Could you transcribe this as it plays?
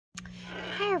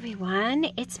everyone,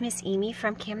 it's Miss Amy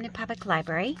from Camden Public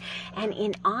Library, and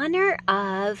in honor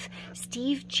of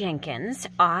Steve Jenkins,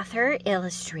 author,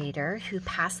 illustrator, who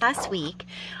passed last week,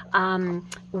 I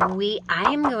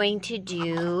am going to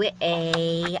do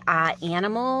a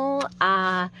animal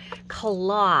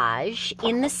collage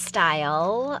in the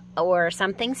style or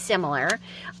something similar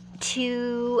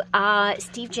to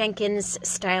Steve Jenkins'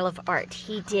 style of art.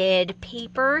 He did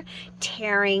paper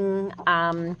tearing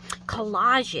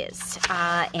collages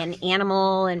and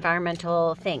animal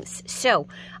environmental things. So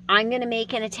I'm going to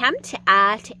make an attempt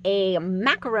at a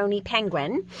macaroni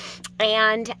penguin,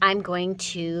 and I'm going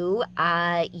to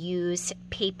use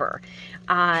paper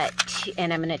and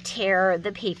I'm going to tear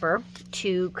the paper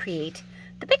to create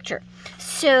the picture.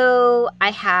 So I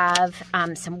have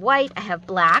some white, I have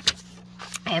black,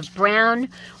 I have brown,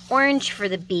 orange for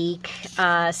the beak,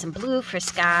 some blue for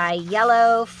sky,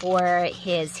 yellow for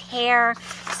his hair,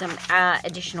 some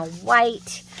additional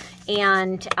white,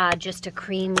 and just a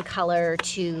cream color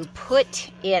to put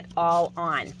it all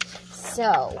on.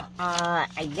 So,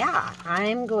 yeah,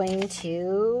 I'm going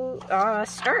to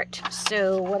start.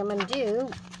 So what I'm going to do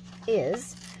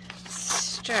is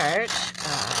start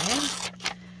by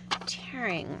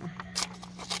tearing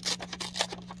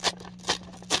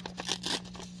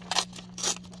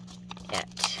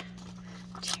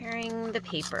the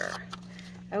paper.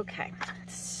 Okay,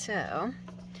 so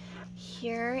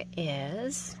here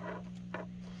is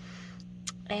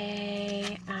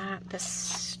the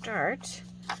start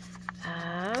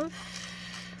of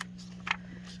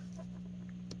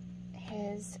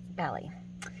his belly,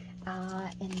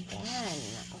 and then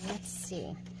let's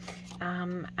see.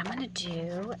 I'm gonna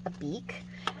do a beak,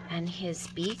 and his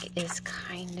beak is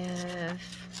kind of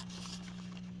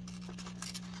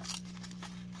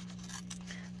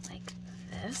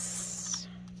this.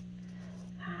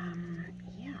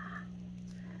 Yeah,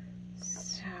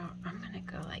 so I'm gonna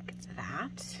go like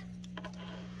that.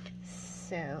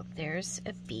 So there's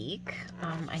a beak.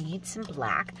 I need some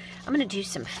black. I'm gonna do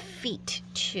some feet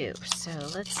too, so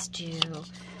let's do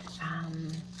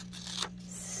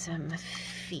some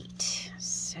feet.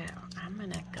 So I'm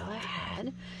gonna go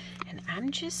ahead and I'm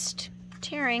just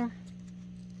tearing.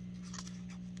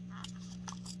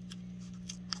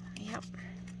 Yep.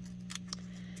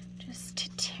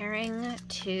 Just tearing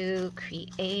to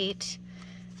create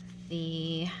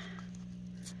the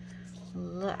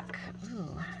look.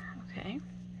 Ooh, okay,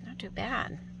 not too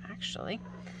bad, actually.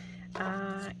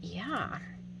 Yeah.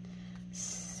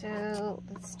 So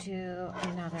let's do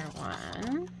another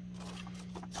one.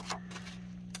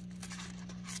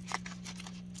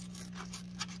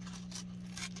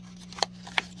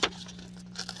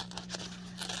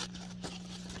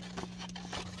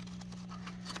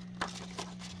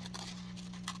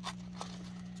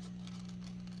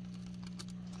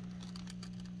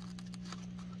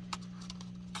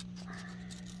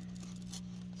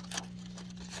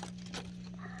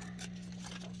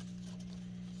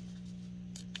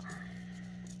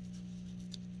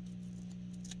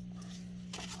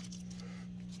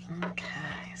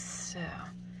 Okay, so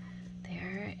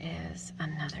there is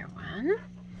another one.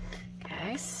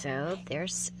 Okay, so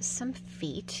there's some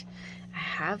feet. I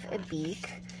have a beak.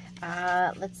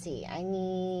 Let's see. I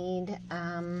need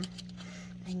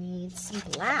some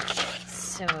black.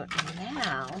 So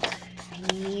now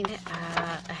I need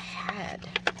a head.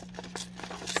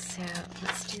 So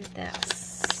let's do this.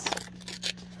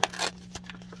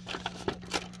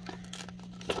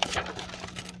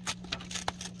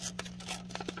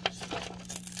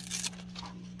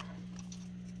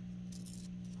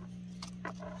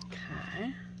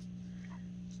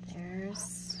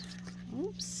 There's,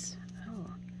 oops,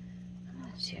 oh, I'm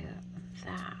going to do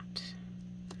that,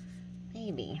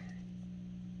 maybe,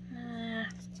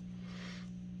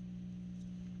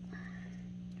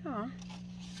 oh,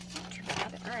 not too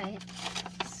bad. All right,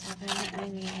 so then I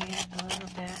need a little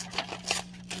bit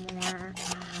more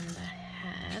on the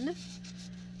head,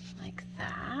 like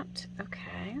that.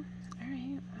 Okay, all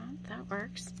right, well, that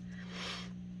works.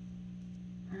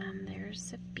 And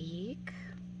there's a beak.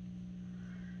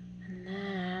 And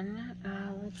then,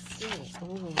 let's see.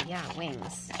 Oh, yeah,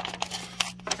 wings.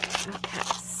 Okay,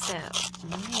 so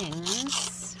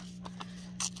wings,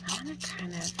 I'm going to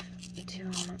kind of do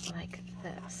them like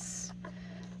this.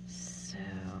 So,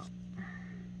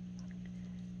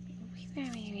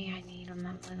 maybe I need them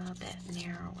a little bit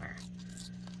narrower,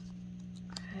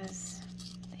 because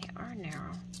they are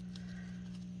narrow.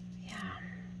 Yeah.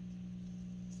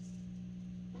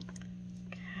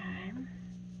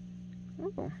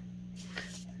 Ooh,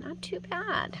 not too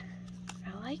bad.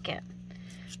 I like it.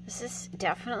 This is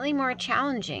definitely more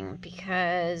challenging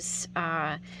because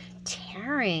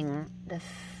tearing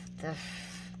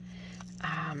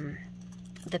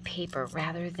the paper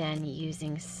rather than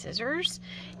using scissors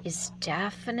is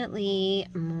definitely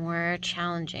more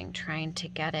challenging, trying to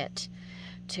get it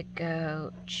to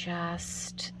go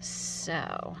just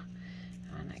so.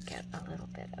 I'm gonna get a little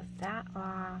bit of that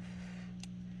off.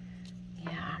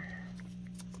 Yeah,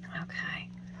 okay.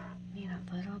 Need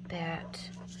a little bit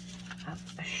of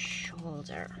a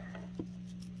shoulder.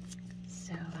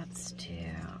 So let's do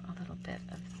a little bit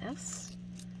of this.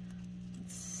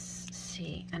 Let's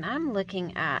see, and I'm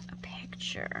looking at a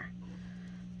picture.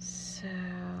 So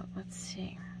let's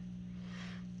see.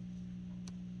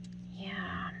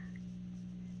 Yeah.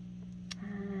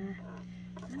 I'm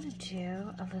gonna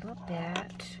do a little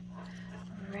bit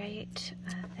right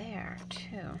there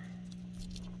too.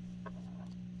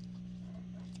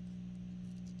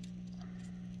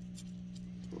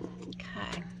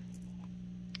 Okay.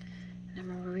 And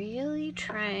I'm really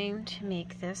trying to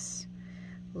make this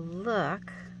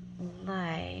look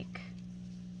like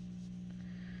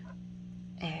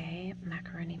a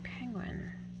macaroni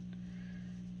penguin.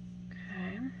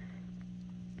 Okay.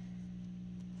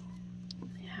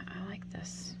 Yeah, I like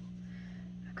this.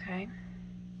 Okay.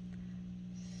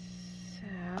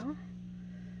 So,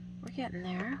 we're getting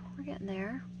there. We're getting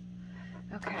there.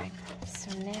 Okay.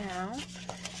 So now,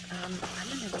 I'm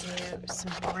going to do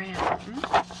some brown.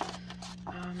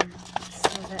 So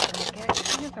that I get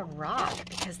kind of a rock,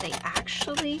 because they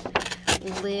actually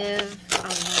live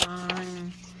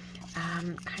along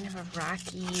kind of a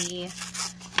rocky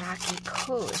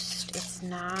coast. It's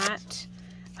not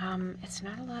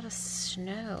a lot of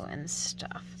snow and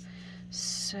stuff.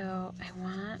 So I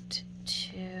want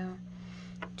to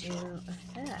do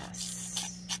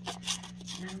this.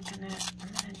 And I'm gonna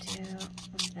do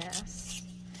this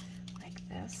like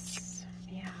this.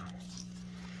 Yeah.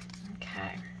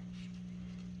 Okay.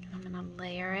 I'm gonna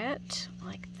layer it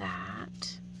like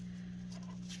that.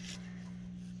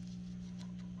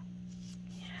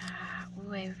 Yeah,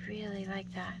 ooh, I really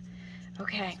like that.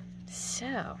 Okay,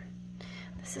 so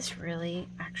this is really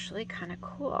actually kind of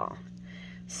cool.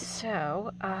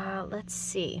 So, let's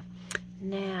see.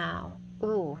 Now,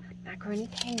 ooh, macaroni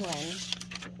penguin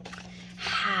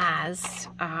has,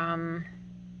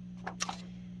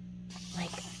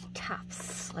 like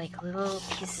tufts, like little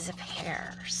pieces of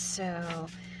hair. So,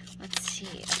 let's see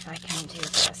if I can do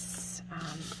this.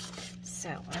 So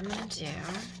what I'm going to do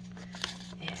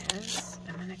is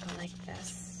I'm going to go like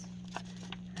this.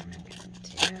 I'm going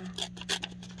to do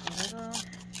a little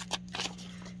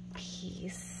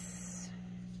piece.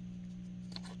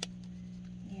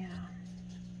 Yeah,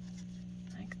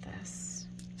 like this.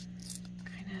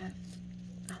 Kind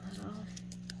of a little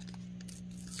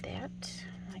bit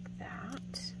like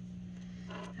that.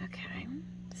 Okay,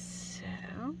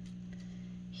 so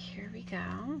here we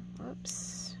go.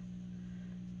 Whoops.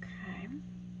 Okay.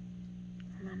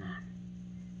 I'm gonna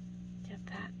get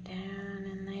that down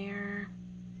in there.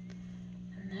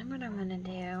 And then what I'm gonna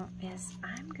do is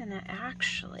I'm gonna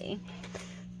actually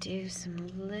do some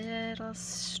little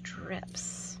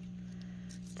strips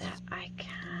that I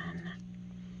can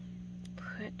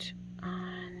put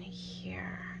on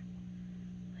here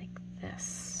like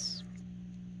this.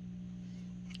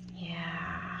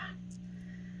 Yeah.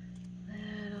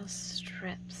 Little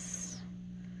strips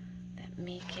that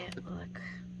make it look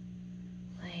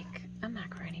like a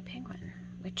macaroni penguin,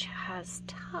 which has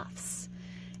tufts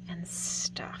and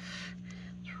stuff.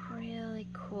 It's really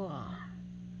cool.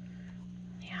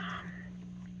 Yeah.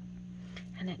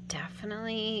 And it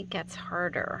definitely gets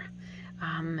harder.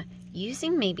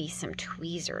 Using maybe some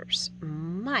tweezers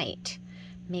might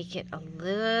make it a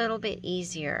little bit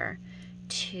easier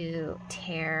to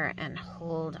tear and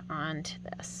hold on to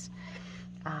this.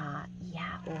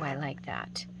 Yeah, oh, I like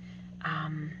that.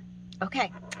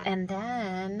 Okay, and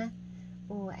then,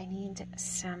 oh, I need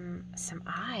some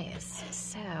eyes.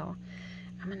 So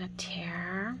I'm gonna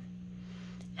tear,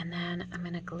 and then I'm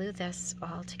gonna glue this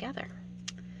all together.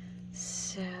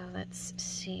 So let's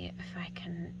see if I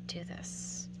can do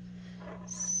this.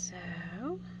 So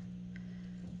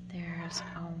there's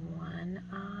a one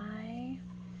eye,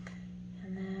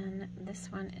 and then this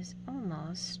one is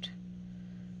almost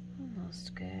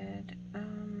good.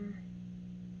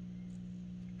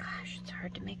 Gosh, it's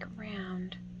hard to make a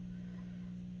round.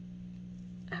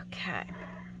 Okay.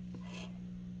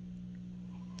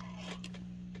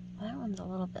 That one's a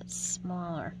little bit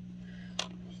smaller. I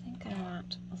think I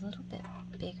want a little bit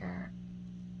bigger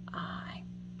eye.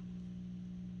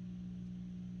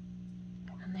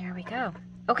 And there we go.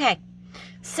 Okay,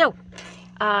 so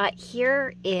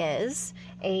here is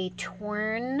a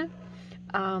torn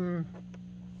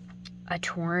a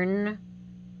torn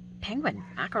penguin,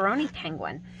 macaroni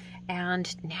penguin.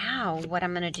 And now what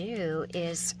I'm gonna do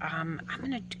is I'm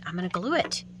gonna glue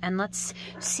it, and let's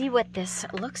see what this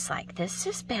looks like. This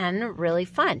has been really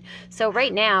fun. So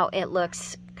right now it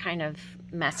looks kind of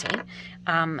messy,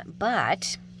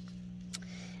 but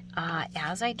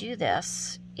as I do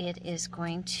this, it is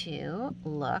going to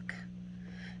look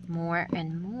more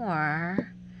and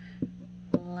more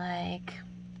like,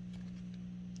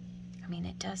 I mean,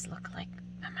 it does look like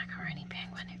a macaroni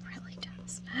penguin. It really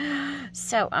does.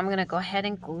 So I'm going to go ahead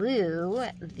and glue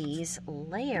these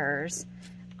layers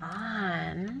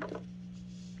on.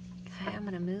 Okay, I'm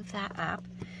going to move that up.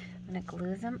 I'm going to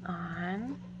glue them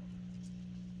on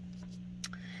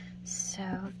so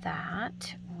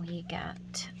that we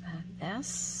get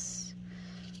this.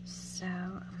 So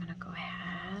I'm going to go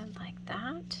ahead like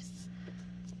that.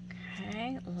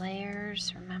 Okay,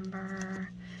 layers, remember,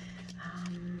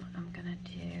 I'm gonna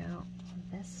do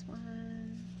this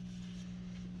one.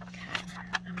 Okay,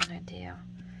 I'm gonna do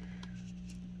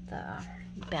the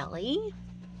belly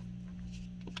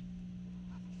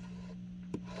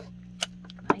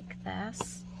like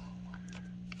this.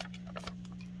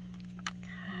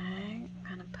 Okay, I'm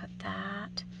gonna put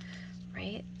that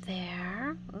right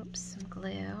there. Oops, some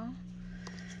glue.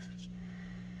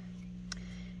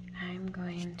 I'm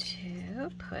going to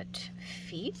put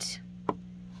feet.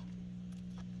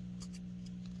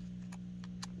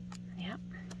 Yep.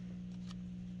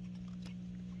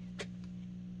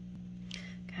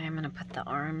 Okay, I'm going to put the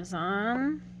arms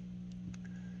on,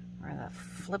 or the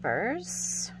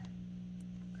flippers.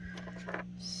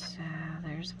 So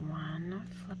there's one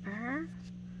flipper,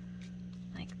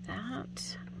 like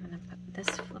that. I'm going to put this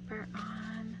flipper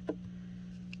on,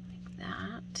 like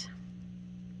that.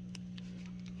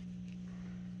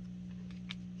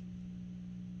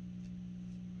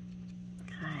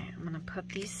 I'm going to put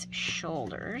these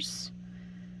shoulders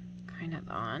kind of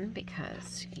on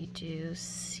because you do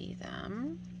see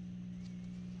them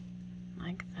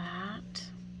like that.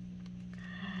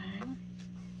 Okay.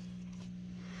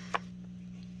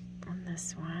 And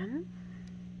this one,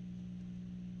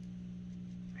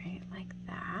 right like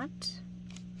that.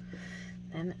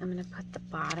 Then I'm going to put the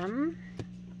bottom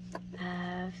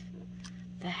of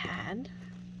the head,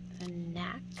 the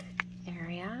neck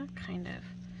area, kind of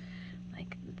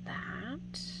like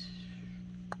that.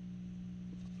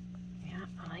 Yeah,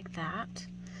 I like that.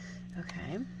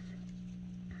 Okay.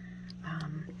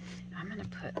 I'm gonna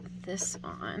put this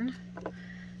on, and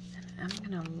I'm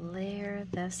gonna layer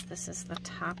this. This is the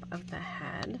top of the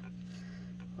head.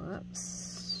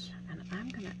 Whoops. And I'm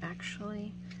gonna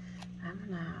actually, I'm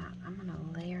gonna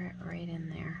layer it right in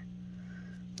there,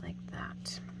 like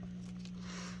that.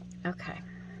 Okay.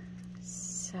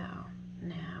 So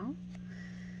now,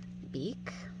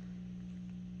 beak.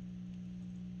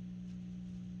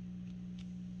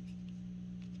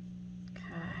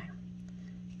 Okay.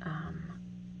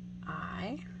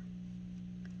 Eye.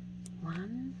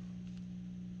 One.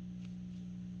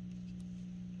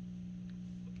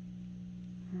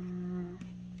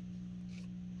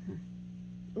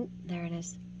 Ooh, there it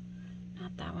is.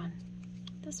 Not that one.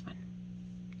 This one.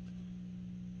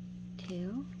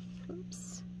 Two.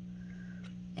 Oops.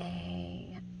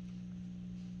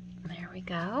 There we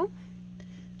go.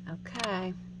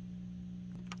 Okay.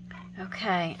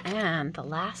 Okay, and the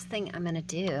last thing I'm going to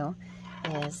do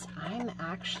is I'm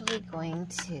actually going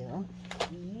to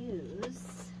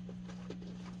use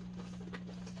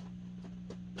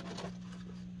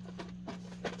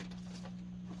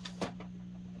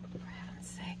for heaven's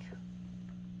sake.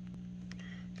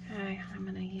 Okay, I'm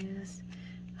going to use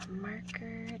a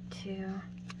marker to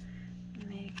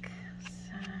make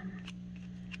some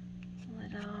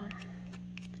little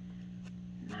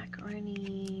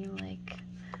macaroni like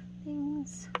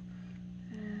things,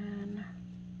 and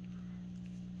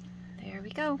there we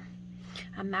go,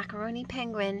 a macaroni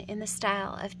penguin in the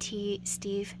style of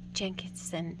Steve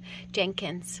Jenkins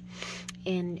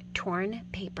in torn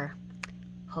paper.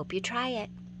 Hope you try it.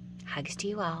 Hugs to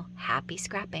you all. Happy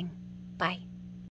scrapping. Bye.